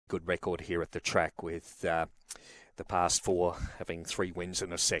good record here at the track with the past 4 having 3 wins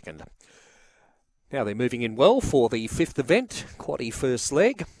in a second. Now they're moving in well for the 5th event, quaddie first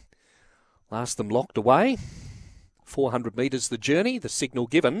leg. Last them locked away. 400 metres the journey, the signal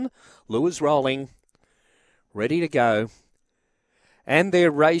given. Lures rolling, ready to go. And they're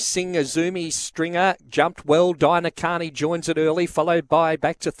racing. Azumi Stringer jumped well. Dinakani joins it early, followed by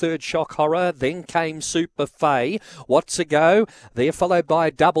back to third Shock Horror. Then came Super Faye. What's a go? They're followed by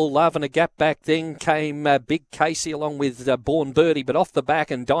Double Love and a gap back. Then came Big Casey along with Born Birdie, but off the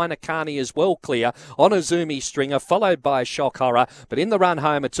back. And Dinakani is well clear on Azumi Stringer, followed by Shock Horror. But in the run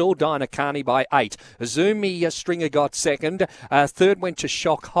home, it's all Dinakani by 8. Azumi Stringer got second. Third went to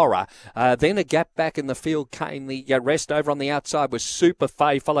Shock Horror. Then a gap back in the field came the rest. Over on the outside was Super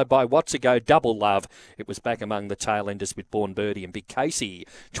Faye, followed by What's a Go, Double Love. It was back among the tail enders with Born Birdie and Big Casey.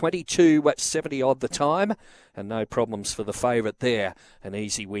 22.70 odd the time, and no problems for the favourite there. An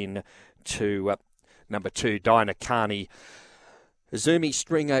easy win to number 2, Dinakani. Azumi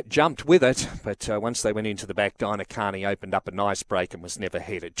Stringer jumped with it, but once they went into the back, Dinakani opened up a nice break and was never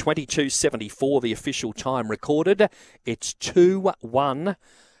headed. 22.74 the official time recorded. It's 2-1.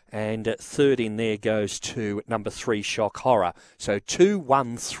 And third in there goes to number 3, Shock Horror. So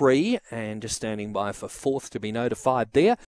 2-1-3, and just standing by for fourth to be notified there.